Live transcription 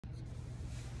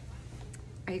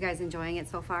Are you guys enjoying it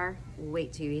so far?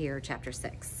 Wait till you hear chapter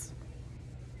 6.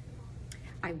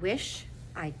 I wish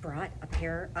I'd brought a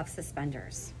pair of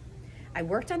suspenders. I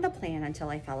worked on the plan until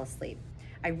I fell asleep.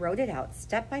 I wrote it out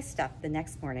step by step the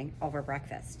next morning over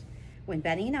breakfast. When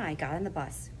Benny and I got on the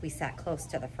bus, we sat close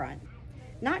to the front.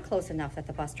 Not close enough that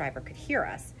the bus driver could hear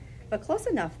us, but close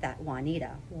enough that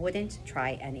Juanita wouldn't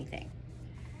try anything.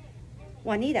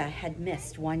 Juanita had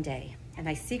missed one day, and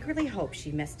I secretly hoped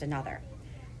she missed another.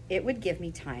 It would give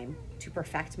me time to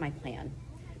perfect my plan.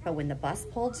 But when the bus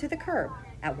pulled to the curb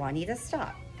at Juanita's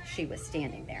stop, she was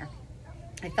standing there.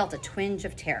 I felt a twinge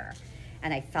of terror,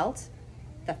 and I felt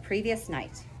the previous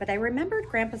night, but I remembered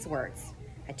Grandpa's words.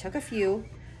 I took a few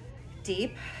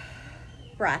deep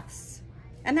breaths,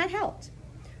 and that helped.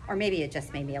 Or maybe it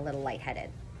just made me a little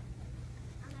lightheaded.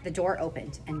 The door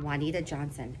opened, and Juanita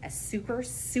Johnson, a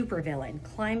super villain,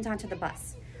 climbed onto the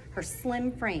bus. Her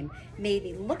slim frame made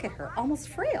me look at her almost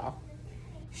frail.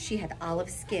 She had olive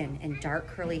skin and dark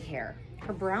curly hair.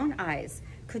 Her brown eyes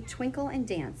could twinkle and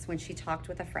dance when she talked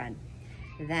with a friend.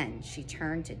 Then she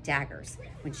turned to daggers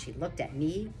when she looked at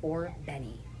me or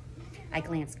Benny. I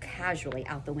glanced casually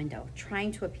out the window,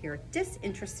 trying to appear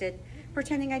disinterested,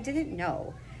 pretending I didn't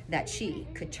know that she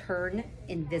could turn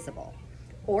invisible,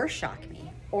 or shock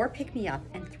me, or pick me up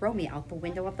and throw me out the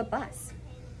window of the bus.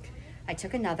 I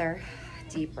took another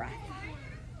deep breath.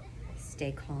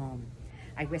 Stay calm,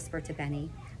 I whispered to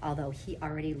Benny, although he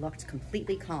already looked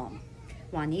completely calm.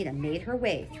 Juanita made her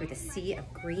way through the sea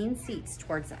of green seats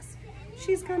towards us.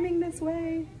 She's coming this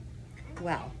way.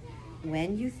 Well,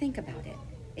 when you think about it,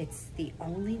 it's the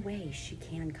only way she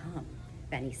can come,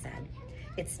 Benny said.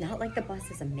 It's not like the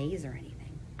bus is a maze or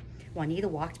anything. Juanita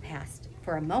walked past.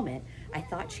 For a moment, I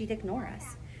thought she'd ignore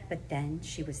us, but then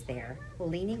she was there,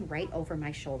 leaning right over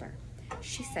my shoulder.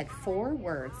 She said 4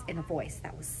 words in a voice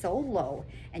that was so low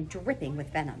and dripping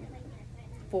with venom.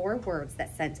 4 words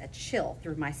that sent a chill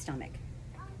through my stomach.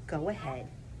 Go ahead,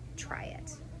 try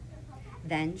it.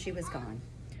 Then she was gone.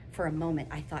 For a moment,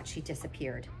 I thought she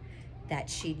disappeared, that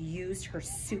she'd used her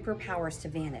superpowers to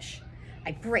vanish.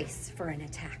 I braced for an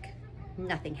attack.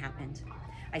 Nothing happened.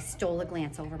 I stole a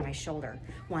glance over my shoulder.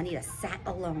 Juanita sat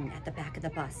alone at the back of the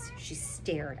bus. She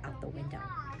stared out the window.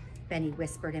 Benny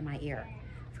whispered in my ear,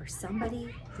 for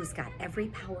somebody who's got every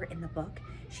power in the book,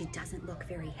 she doesn't look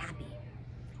very happy.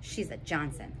 She's a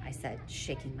Johnson, I said,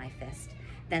 shaking my fist.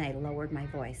 Then I lowered my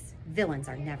voice. Villains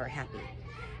are never happy.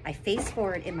 I faced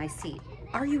forward in my seat.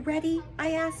 Are you ready?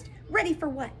 I asked. Ready for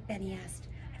what? Benny asked.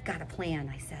 I've got a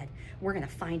plan, I said. We're gonna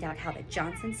find out how the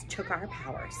Johnsons took our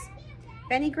powers.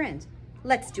 Benny grinned.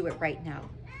 Let's do it right now.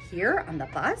 Here on the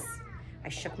bus? I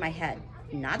shook my head.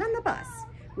 Not on the bus.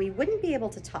 We wouldn't be able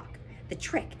to talk. The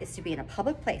trick is to be in a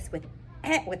public place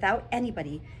without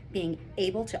anybody being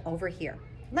able to overhear.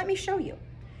 Let me show you.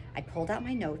 I pulled out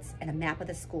my notes and a map of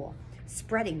the school,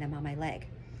 spreading them on my leg.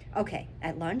 Okay,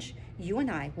 at lunch, you and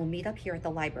I will meet up here at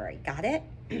the library. Got it?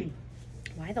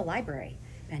 Why the library?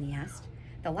 Benny asked.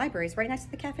 The library's right next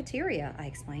to the cafeteria, I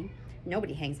explained.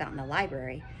 Nobody hangs out in the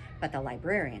library, but the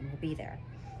librarian will be there.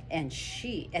 And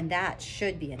that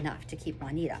should be enough to keep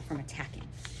Juanita from attacking,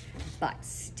 but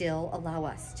still allow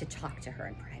us to talk to her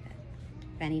in private.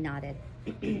 Benny nodded.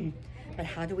 But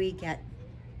how do we get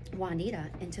Juanita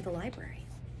into the library?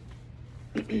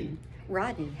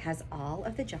 Rodney has all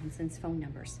of the Johnsons' phone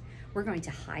numbers. We're going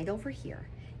to hide over here,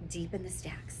 deep in the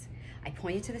stacks. I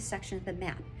pointed to the section of the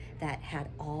map that had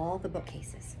all the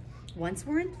bookcases. Once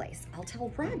we're in place, I'll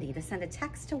tell Rodney to send a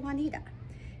text to Juanita.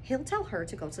 He'll tell her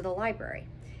to go to the library.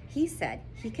 He said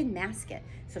he can mask it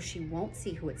so she won't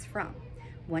see who it's from.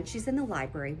 Once she's in the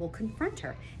library, we'll confront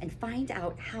her and find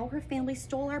out how her family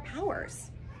stole our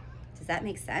powers. Does that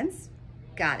make sense?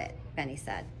 Got it, Benny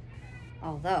said.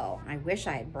 Although, I wish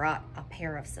I had brought a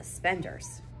pair of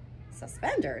suspenders.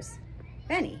 Suspenders?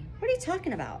 Benny, what are you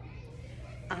talking about?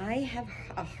 I have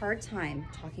a hard time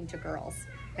talking to girls,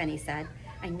 Benny said.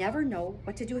 I never know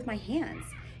what to do with my hands.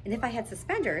 And if I had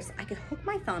suspenders, I could hook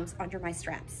my thumbs under my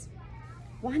straps.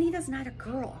 Juanita's not a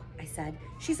girl, I said.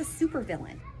 She's a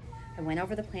supervillain. I went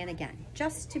over the plan again,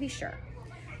 just to be sure.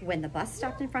 When the bus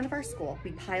stopped in front of our school,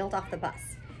 we piled off the bus.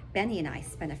 Benny and I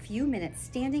spent a few minutes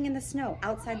standing in the snow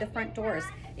outside the front doors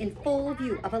in full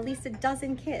view of at least a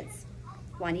dozen kids.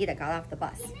 Juanita got off the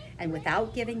bus, and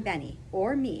without giving Benny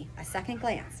or me a second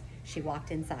glance, she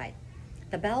walked inside.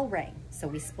 The bell rang, so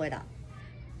we split up.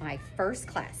 My first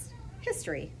class,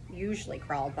 history, usually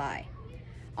crawled by.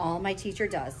 All my teacher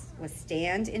does was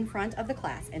stand in front of the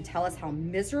class and tell us how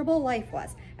miserable life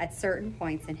was at certain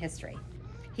points in history.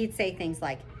 He'd say things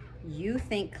like, "You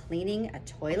think cleaning a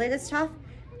toilet is tough?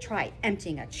 Try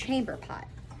emptying a chamber pot."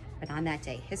 But on that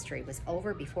day, history was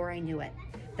over before I knew it.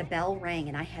 The bell rang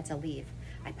and I had to leave.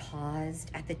 I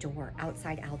paused at the door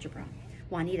outside algebra.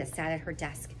 Juanita sat at her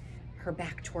desk, her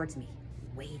back towards me,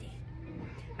 waiting.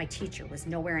 My teacher was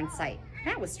nowhere in sight.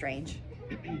 That was strange.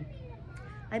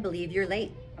 I believe you're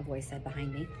late, a voice said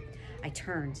behind me. I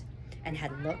turned and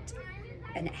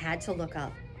had to look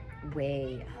up,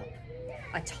 way up.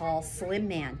 A tall, slim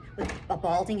man with a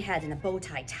balding head and a bow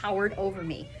tie towered over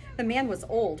me. The man was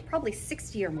old, probably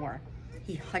 60 or more.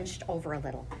 He hunched over a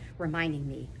little, reminding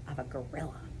me of a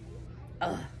gorilla.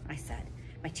 Ugh, I said.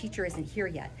 My teacher isn't here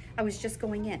yet. I was just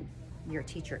going in. Your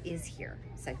teacher is here,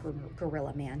 said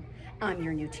Gorilla Man. I'm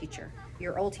your new teacher.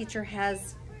 Your old teacher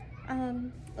has,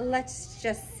 let's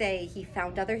just say he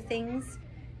found other things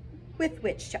with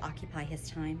which to occupy his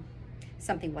time.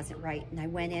 Something wasn't right, and I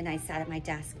went in, I sat at my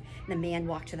desk, and the man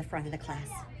walked to the front of the class.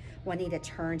 Juanita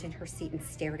turned in her seat and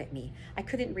stared at me. I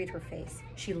couldn't read her face.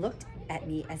 She looked at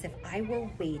me as if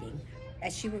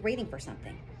she were waiting for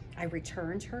something. I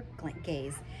returned her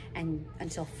gaze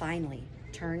until finally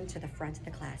turned to the front of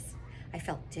the class. I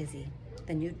felt dizzy.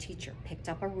 The new teacher picked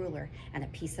up a ruler and a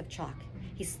piece of chalk.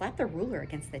 He slapped the ruler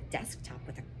against the desktop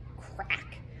with a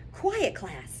crack. Quiet,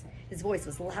 class. His voice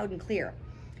was loud and clear.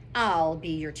 I'll be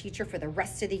your teacher for the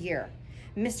rest of the year.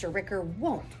 Mr. Ricker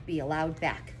won't be allowed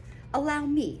back. Allow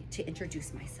me to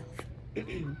introduce myself.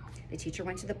 The teacher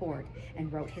went to the board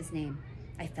and wrote his name.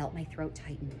 I felt my throat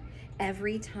tighten.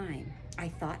 Every time I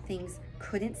thought things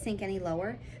couldn't sink any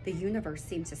lower, the universe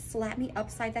seemed to slap me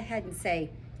upside the head and say,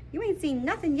 "You ain't seen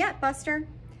nothing yet, Buster."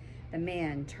 The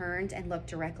man turned and looked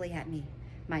directly at me.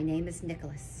 My name is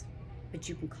Nicholas, but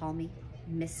you can call me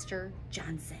Mr.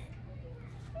 Johnson.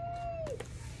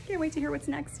 Can't wait to hear what's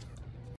next.